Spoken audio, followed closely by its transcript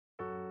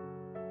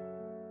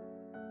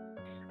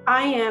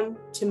I am,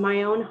 to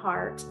my own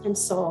heart and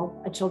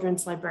soul, a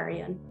children's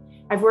librarian.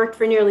 I've worked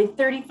for nearly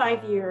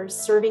 35 years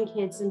serving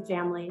kids and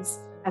families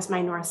as my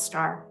North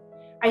Star.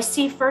 I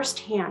see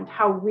firsthand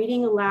how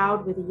reading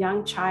aloud with a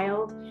young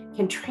child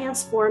can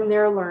transform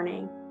their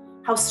learning,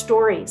 how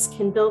stories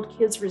can build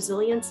kids'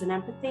 resilience and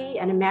empathy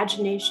and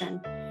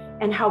imagination,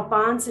 and how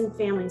bonds in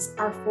families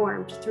are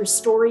formed through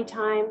story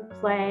time,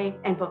 play,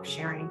 and book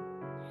sharing.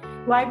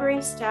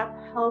 Library staff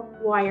help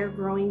wire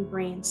growing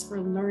brains for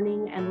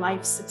learning and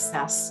life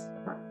success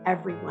for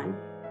everyone.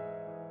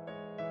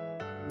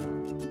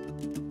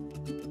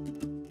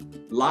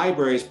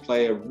 Libraries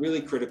play a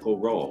really critical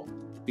role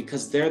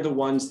because they're the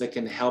ones that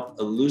can help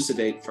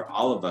elucidate for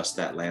all of us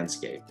that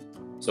landscape.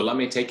 So let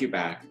me take you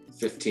back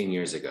 15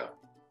 years ago,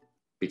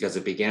 because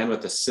it began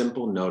with a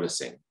simple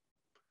noticing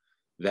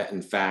that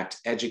in fact,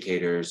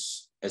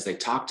 educators, as they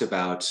talked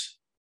about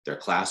their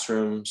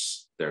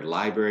classrooms, their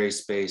library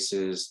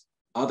spaces,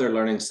 other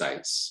learning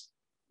sites,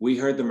 we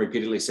heard them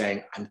repeatedly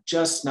saying, I'm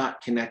just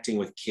not connecting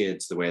with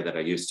kids the way that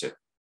I used to.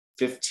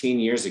 15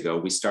 years ago,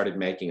 we started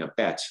making a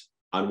bet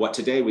on what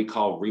today we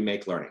call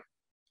Remake Learning.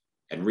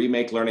 And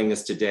Remake Learning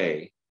is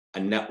today a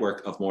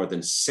network of more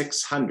than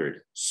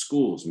 600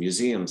 schools,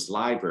 museums,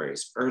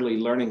 libraries, early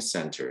learning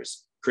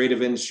centers,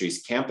 creative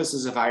industries,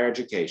 campuses of higher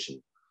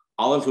education,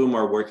 all of whom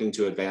are working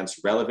to advance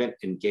relevant,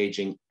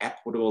 engaging,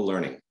 equitable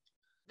learning.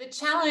 The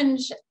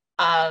challenge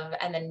of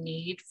and the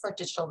need for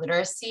digital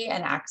literacy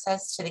and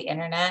access to the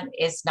internet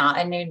is not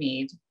a new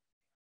need.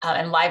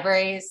 And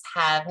libraries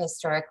have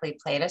historically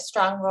played a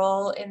strong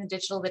role in the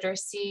digital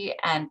literacy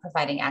and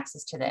providing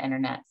access to the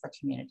internet for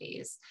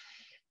communities.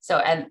 So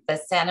at the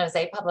San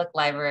Jose Public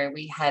Library,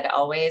 we had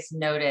always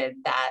noted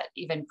that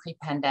even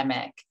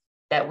pre-pandemic,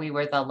 that we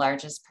were the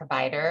largest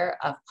provider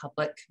of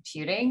public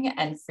computing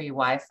and free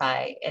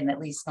Wi-Fi in at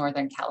least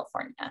Northern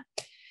California.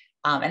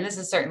 And this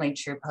is certainly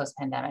true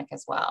post-pandemic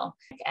as well.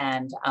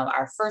 And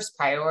our first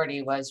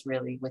priority was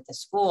really with the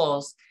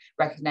schools,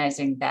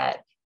 recognizing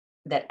that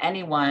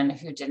anyone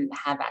who didn't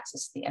have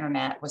access to the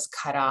internet was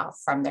cut off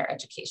from their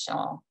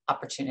educational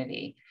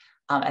opportunity.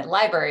 At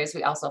libraries,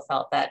 we also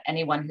felt that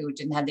anyone who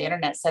didn't have the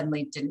internet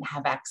suddenly didn't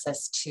have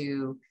access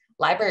to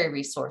library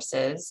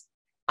resources,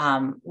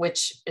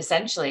 which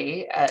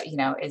essentially,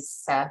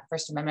 is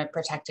First Amendment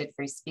protected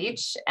free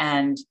speech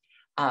and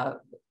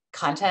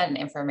content and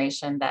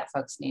information that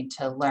folks need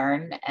to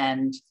learn,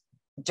 and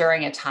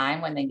during a time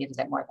when they needed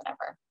it more than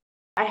ever.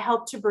 I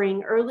help to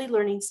bring early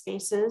learning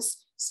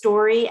spaces,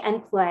 story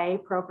and play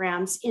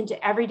programs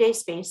into everyday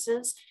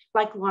spaces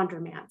like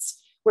laundromats,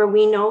 where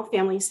we know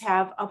families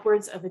have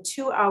upwards of a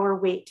 2-hour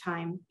wait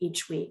time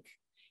each week.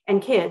 And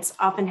kids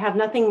often have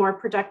nothing more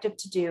productive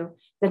to do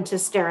than to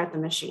stare at the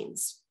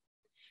machines.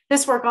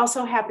 This work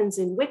also happens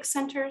in WIC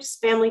centers,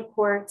 family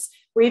courts.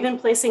 We're even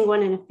placing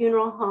one in a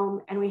funeral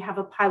home, and we have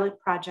a pilot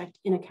project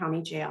in a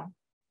county jail.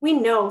 We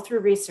know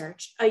through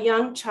research, a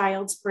young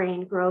child's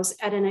brain grows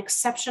at an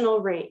exceptional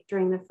rate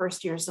during the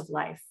first years of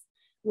life.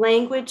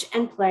 Language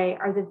and play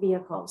are the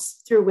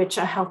vehicles through which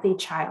a healthy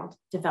child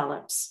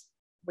develops.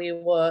 We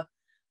were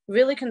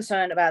really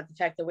concerned about the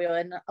fact that we were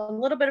in a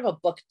little bit of a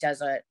book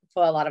desert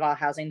for a lot of our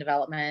housing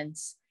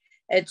developments.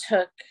 It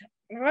took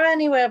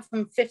anywhere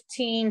from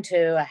 15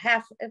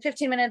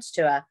 minutes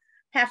to a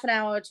half an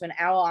hour to an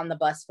hour on the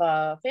bus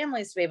for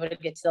families to be able to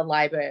get to the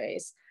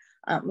libraries.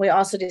 We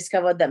also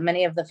discovered that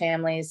many of the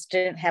families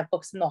didn't have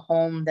books in the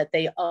home that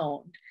they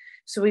owned.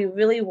 So we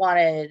really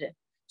wanted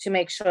to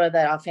make sure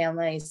that our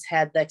families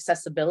had the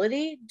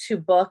accessibility to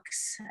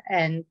books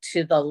and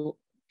to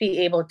be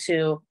able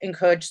to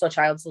encourage the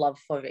child's love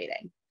for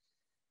reading.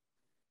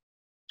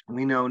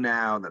 We know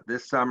now that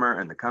this summer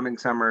and the coming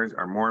summers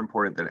are more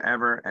important than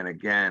ever. And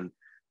again,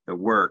 the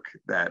work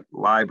that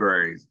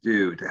libraries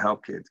do to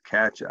help kids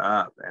catch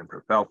up and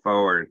propel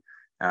forward,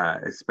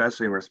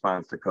 especially in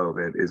response to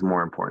COVID, is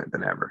more important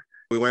than ever.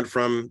 We went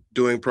from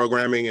doing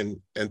programming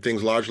and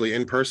things largely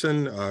in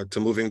person to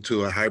moving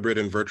to a hybrid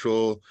and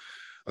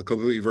a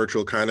completely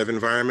virtual kind of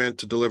environment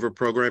to deliver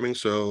programming.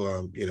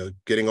 So,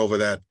 getting over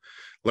that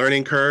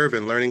learning curve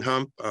and learning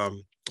hump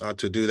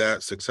to do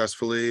that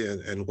successfully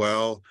and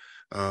well,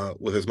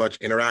 with as much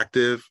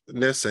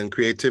interactiveness and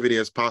creativity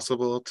as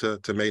possible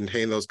to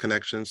maintain those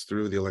connections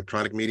through the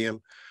electronic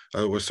medium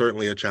was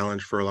certainly a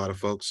challenge for a lot of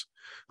folks.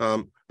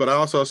 But I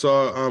also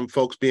saw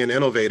folks being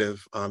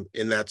innovative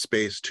in that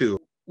space too.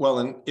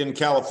 Well, in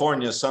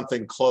California,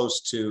 something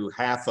close to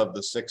half of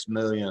the 6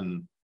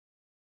 million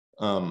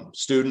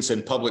students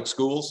in public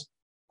schools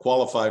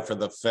qualify for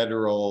the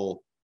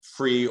federal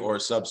free or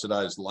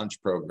subsidized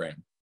lunch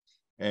program.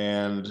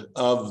 And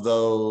of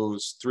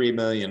those 3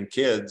 million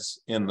kids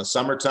in the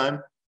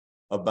summertime,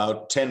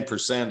 about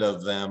 10%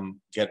 of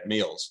them get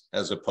meals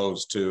as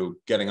opposed to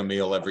getting a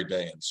meal every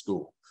day in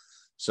school.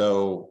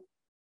 So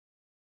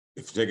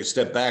if you take a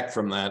step back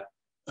from that,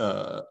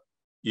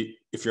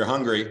 if you're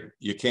hungry,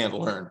 you can't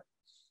learn.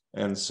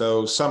 And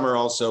so summer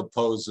also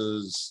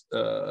poses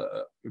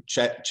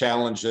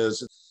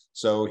challenges.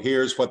 So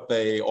here's what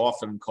they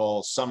often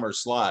call summer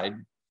slide,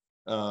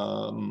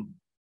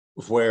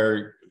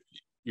 where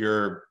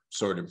you're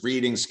sort of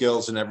reading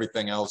skills and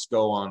everything else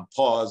go on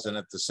pause, and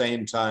at the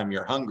same time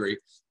you're hungry,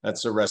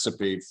 that's a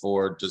recipe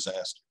for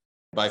disaster.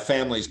 By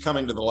families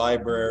coming to the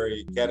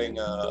library, getting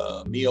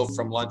a meal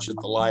from lunch at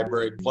the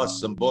library, plus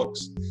some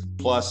books,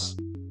 plus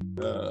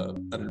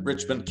an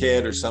enrichment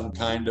kit or some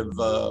kind of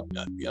a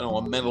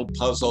mental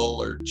puzzle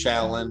or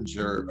challenge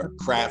or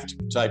craft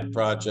type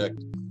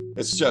project.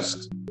 It's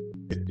just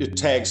it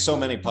tags so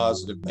many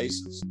positive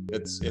bases.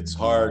 It's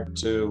hard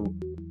to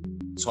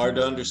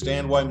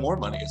understand why more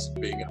money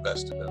isn't being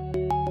invested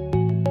in.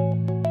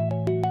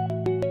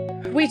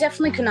 We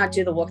definitely could not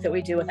do the work that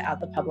we do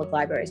without the public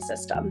library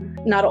system.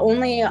 Not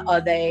only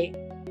are they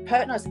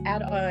partners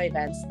at our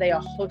events, they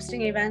are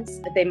hosting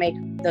events. They make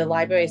the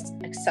libraries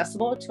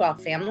accessible to our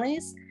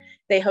families.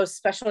 They host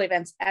special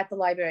events at the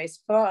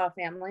libraries for our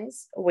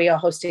families. We are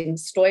hosting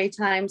story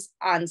times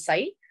on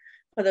site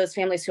for those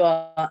families who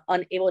are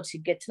unable to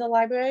get to the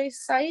library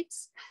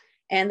sites.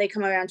 And they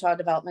come around to our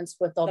developments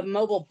with the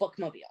mobile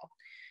bookmobile.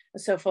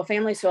 So for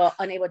families who are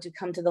unable to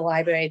come to the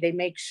library, they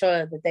make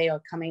sure that they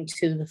are coming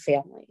to the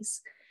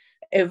families.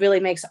 It really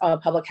makes our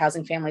public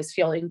housing families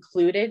feel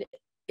included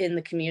in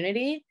the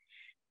community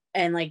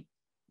and like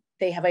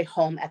they have a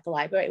home at the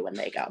library when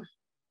they go.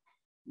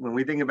 When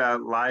we think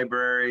about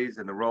libraries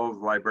and the roles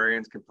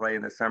librarians can play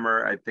in the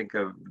summer, I think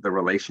of the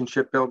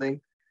relationship building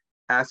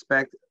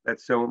aspect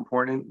that's so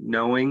important.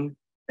 Knowing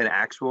an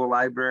actual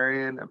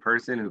librarian, a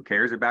person who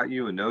cares about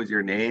you and knows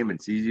your name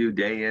and sees you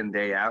day in,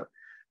 day out,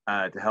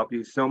 to help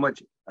you. So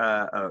much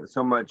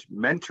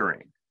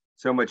mentoring,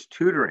 so much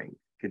tutoring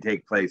can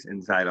take place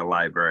inside a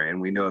library, and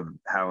we know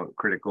how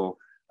critical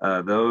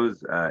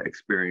those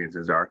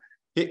experiences are.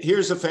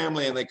 Here's a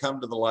family, and they come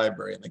to the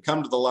library,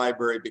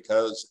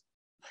 because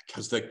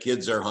the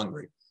kids are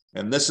hungry,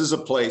 and this is a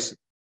place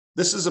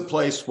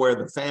where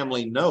the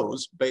family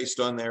knows, based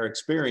on their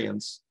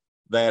experience,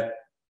 that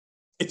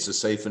it's a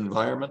safe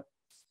environment.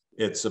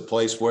 It's a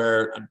place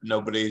where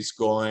nobody's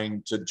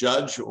going to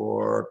judge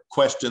or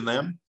question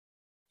them.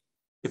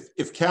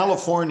 If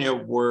California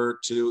were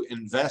to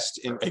invest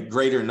in a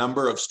greater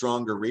number of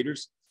stronger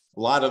readers,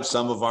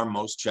 some of our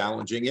most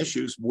challenging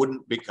issues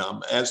wouldn't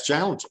become as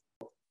challenging.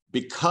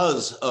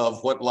 Because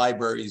of what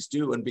libraries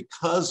do and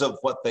because of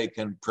what they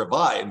can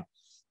provide,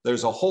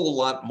 there's a whole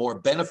lot more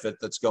benefit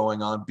that's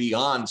going on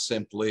beyond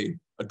simply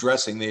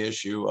addressing the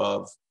issue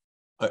of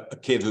a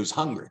kid who's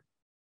hungry.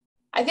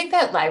 I think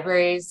that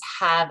libraries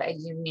have a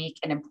unique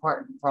and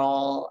important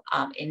role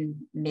in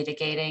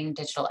mitigating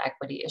digital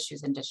equity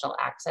issues and digital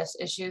access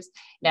issues.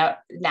 Now,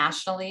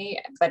 nationally,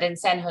 but in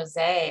San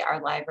Jose,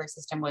 our library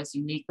system was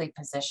uniquely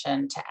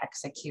positioned to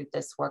execute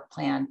this work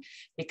plan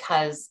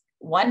because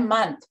 1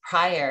 month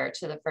prior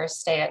to the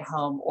first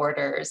stay-at-home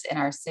orders in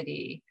our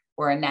city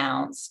were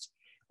announced,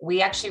 we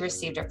actually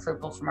received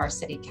approval from our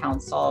city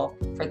council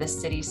for the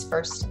city's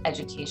first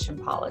education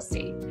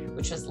policy,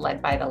 which was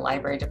led by the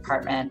library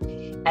department.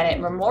 And it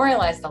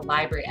memorialized the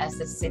library as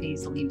the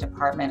city's lead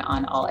department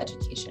on all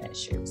education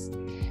issues.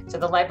 So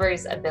the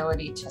library's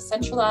ability to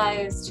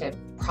centralize, to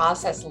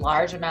process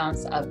large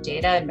amounts of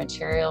data and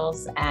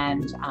materials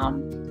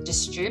and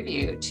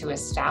distribute to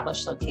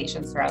established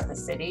locations throughout the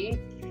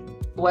city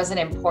was an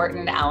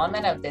important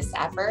element of this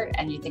effort.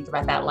 And you think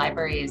about that,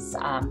 libraries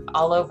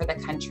all over the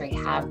country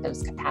have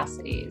those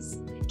capacities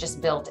just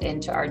built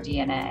into our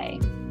DNA.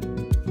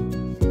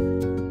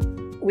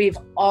 We've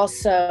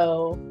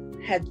also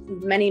had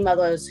many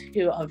mothers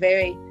who are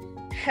very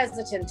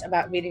hesitant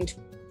about reading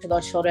to their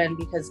children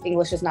because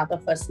English is not their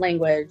first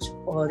language,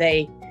 or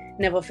they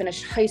never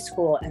finished high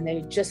school and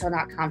they just are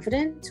not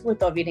confident with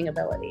their reading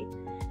ability.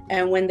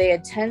 And when they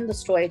attend the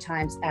story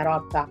times at our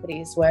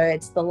properties, where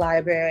it's the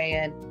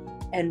librarian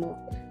and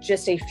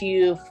just a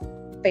few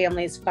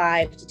families,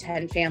 5 to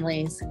 10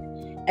 families,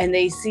 and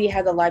they see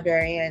how the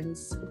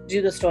librarians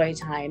do the story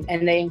time,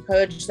 and they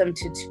encourage them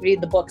to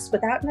read the books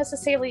without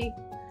necessarily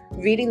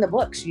reading the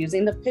books,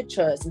 using the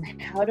pictures and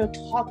how to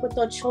talk with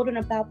their children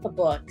about the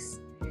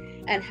books,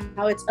 and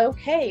how it's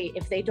okay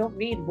if they don't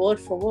read word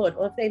for word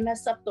or if they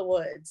mess up the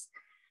words.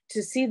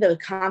 To see the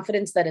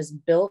confidence that is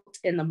built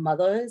in the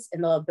mothers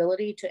and the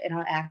ability to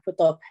interact with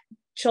their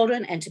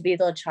children and to be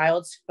their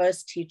child's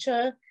first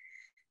teacher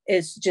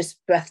is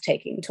just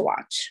breathtaking to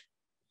watch.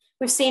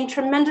 We've seen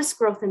tremendous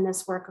growth in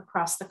this work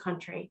across the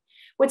country.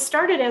 What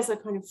started as a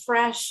kind of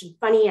fresh and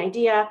funny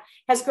idea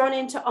has grown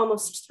into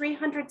almost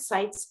 300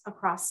 sites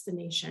across the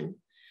nation.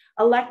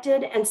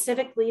 Elected and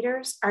civic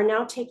leaders are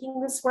now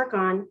taking this work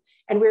on,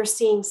 and we're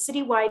seeing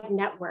citywide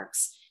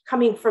networks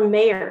coming from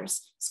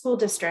mayors, school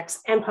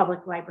districts, and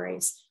public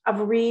libraries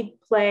of read,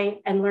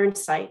 play, and learn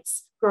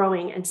sites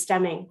growing and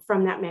stemming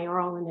from that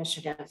mayoral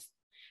initiative.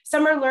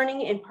 Summer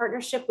Learning, in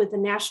partnership with the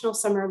National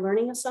Summer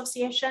Learning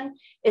Association,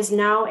 is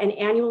now an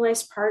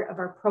annualized part of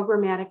our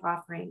programmatic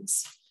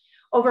offerings.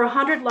 Over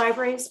 100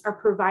 libraries are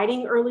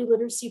providing early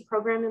literacy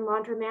program in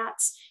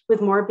laundromats, with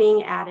more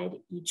being added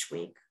each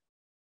week.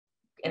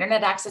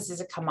 Internet access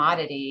is a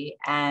commodity,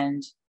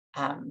 and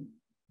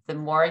the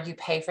more you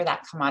pay for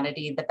that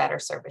commodity, the better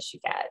service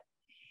you get.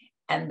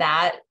 And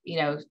that,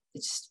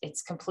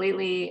 it's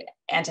completely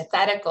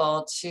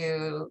antithetical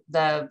to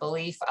the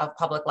belief of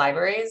public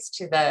libraries,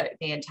 to the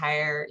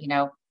entire,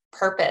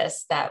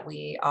 purpose that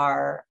we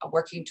are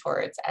working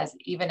towards as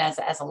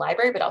a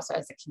library, but also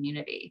as a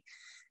community.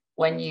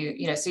 When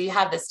so you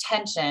have this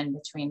tension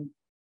between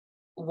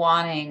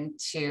wanting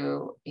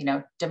to,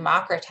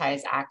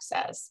 democratize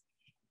access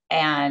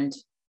and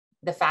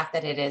the fact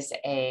that it is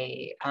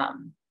a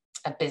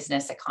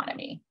business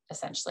economy,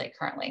 essentially,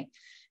 currently.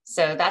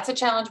 So that's a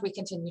challenge we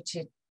continue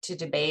to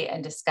debate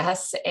and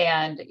discuss.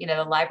 And,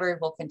 the library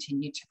will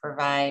continue to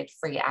provide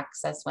free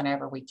access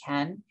whenever we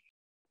can.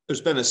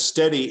 There's been a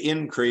steady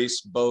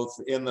increase both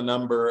in the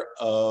number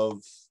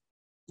of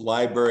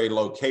library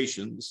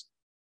locations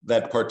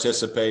that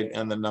participate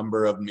and the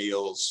number of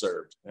meals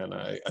served. And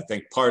I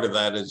think part of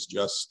that is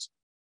just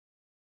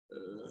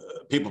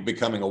people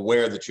becoming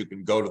aware that you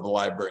can go to the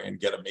library and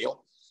get a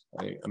meal.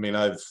 I mean,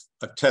 I've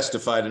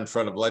testified in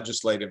front of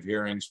legislative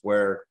hearings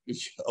where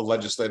a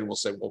legislator will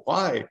say, well,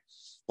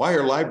 why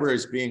are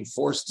libraries being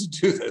forced to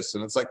do this?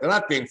 And it's like, they're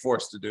not being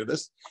forced to do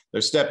this.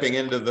 They're stepping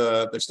into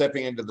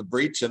the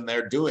breach, and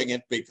they're doing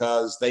it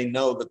because they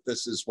know that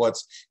this is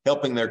what's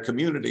helping their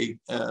community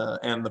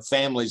and the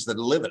families that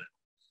live in it.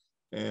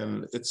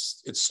 And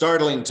it's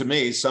startling to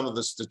me. Some of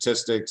the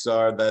statistics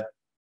are that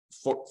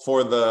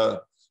for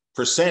the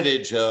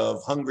percentage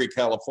of hungry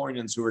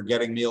Californians who are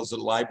getting meals at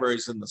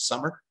libraries in the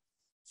summer,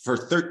 for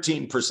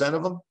 13%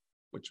 of them,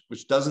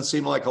 which doesn't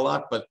seem like a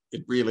lot, but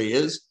it really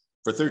is,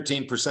 for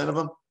 13% of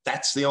them,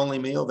 that's the only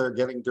meal they're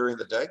getting during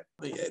the day.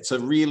 It's a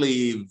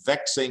really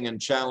vexing and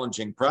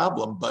challenging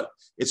problem, but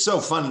it's so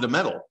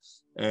fundamental.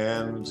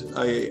 And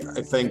I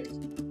think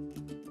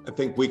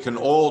we can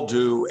all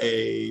do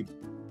a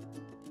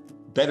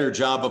better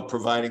job of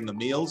providing the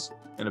meals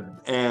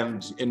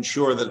and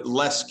ensure that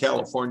less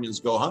Californians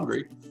go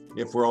hungry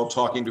if we're all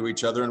talking to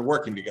each other and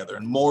working together.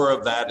 And more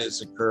of that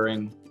is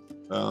occurring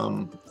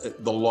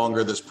the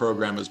longer this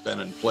program has been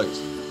in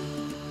place.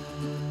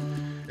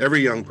 Every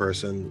young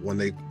person, when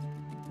they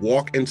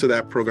walk into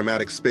that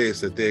programmatic space,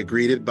 that they're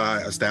greeted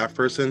by a staff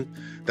person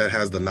that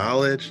has the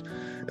knowledge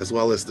as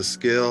well as the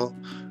skill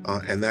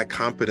and that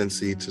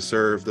competency to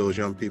serve those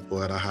young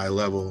people at a high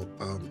level.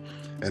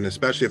 And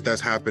especially if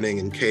that's happening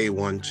in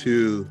K-1,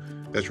 2,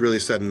 that's really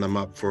setting them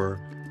up for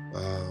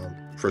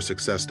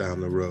success down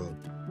the road.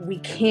 We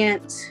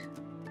can't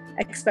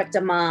expect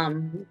a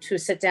mom to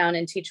sit down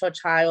and teach her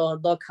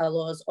child the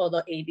colors or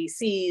the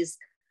ABCs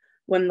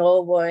when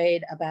they're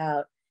worried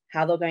about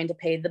how they're going to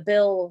pay the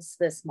bills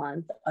this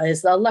month.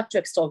 Is the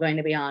electric still going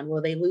to be on?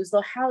 Will they lose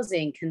their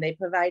housing? Can they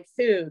provide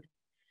food?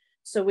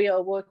 So we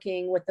are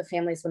working with the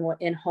families when we're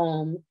in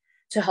home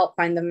to help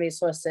find them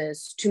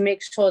resources, to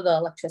make sure the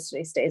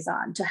electricity stays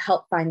on, to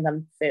help find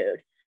them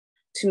food,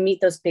 to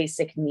meet those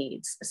basic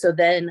needs. So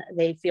then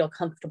they feel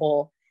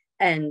comfortable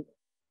and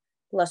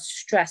less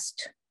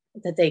stressed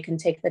that they can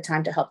take the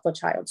time to help their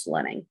child's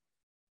learning.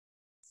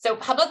 So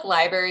public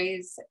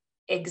libraries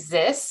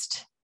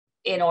exist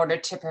in order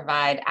to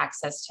provide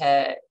access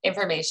to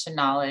information,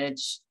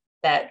 knowledge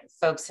that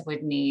folks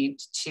would need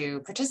to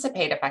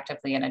participate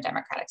effectively in a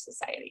democratic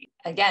society.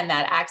 Again,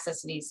 that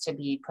access needs to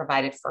be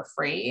provided for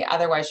free.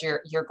 Otherwise,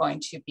 you're going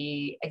to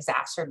be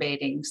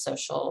exacerbating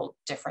social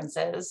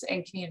differences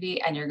in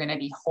community, and you're going to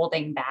be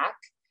holding back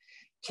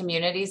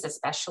communities,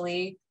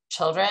 especially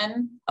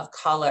children of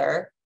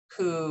color,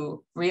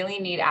 who really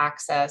need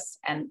access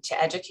and to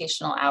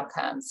educational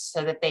outcomes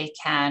so that they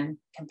can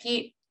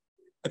compete.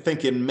 I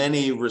think in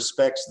many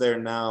respects, they're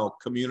now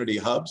community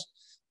hubs.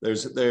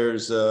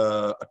 There's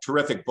a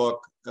terrific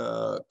book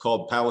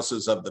called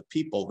Palaces of the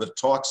People that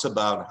talks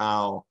about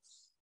how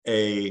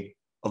a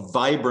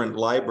vibrant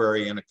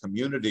library in a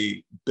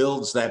community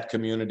builds that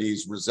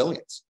community's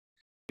resilience.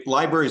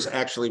 Libraries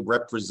actually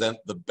represent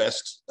the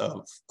best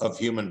of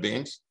human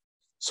beings.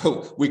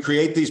 So we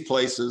create these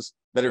places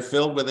that are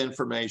filled with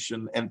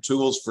information and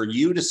tools for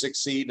you to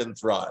succeed and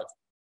thrive.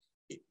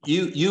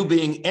 You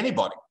being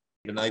anybody.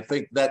 And I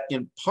think that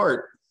in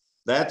part,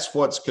 that's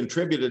what's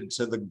contributed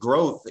to the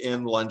growth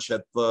in lunch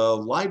at the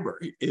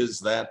library, is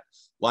that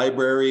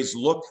libraries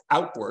look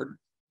outward,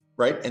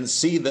 right, and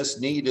see this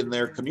need in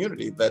their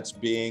community that's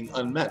being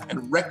unmet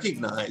and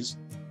recognize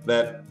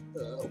that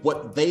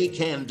what they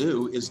can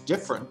do is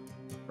different,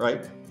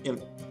 right,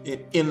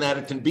 in that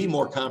it can be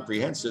more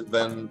comprehensive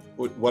than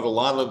what a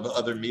lot of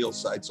other meal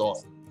sites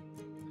offer.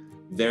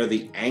 They're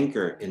the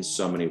anchor in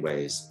so many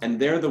ways, and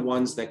they're the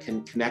ones that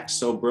can connect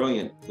so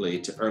brilliantly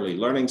to early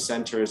learning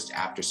centers, to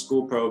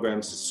after-school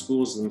programs, to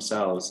schools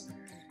themselves.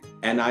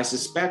 And I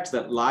suspect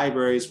that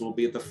libraries will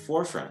be at the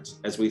forefront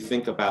as we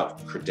think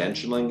about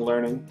credentialing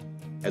learning,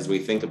 as we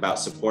think about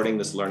supporting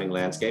this learning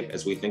landscape,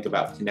 as we think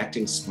about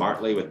connecting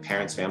smartly with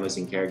parents, families,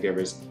 and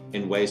caregivers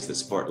in ways that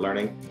support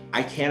learning.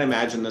 I can't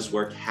imagine this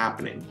work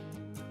happening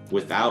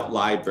without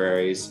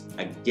libraries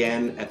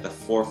again at the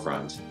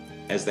forefront,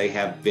 as they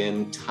have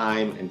been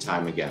time and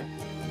time again.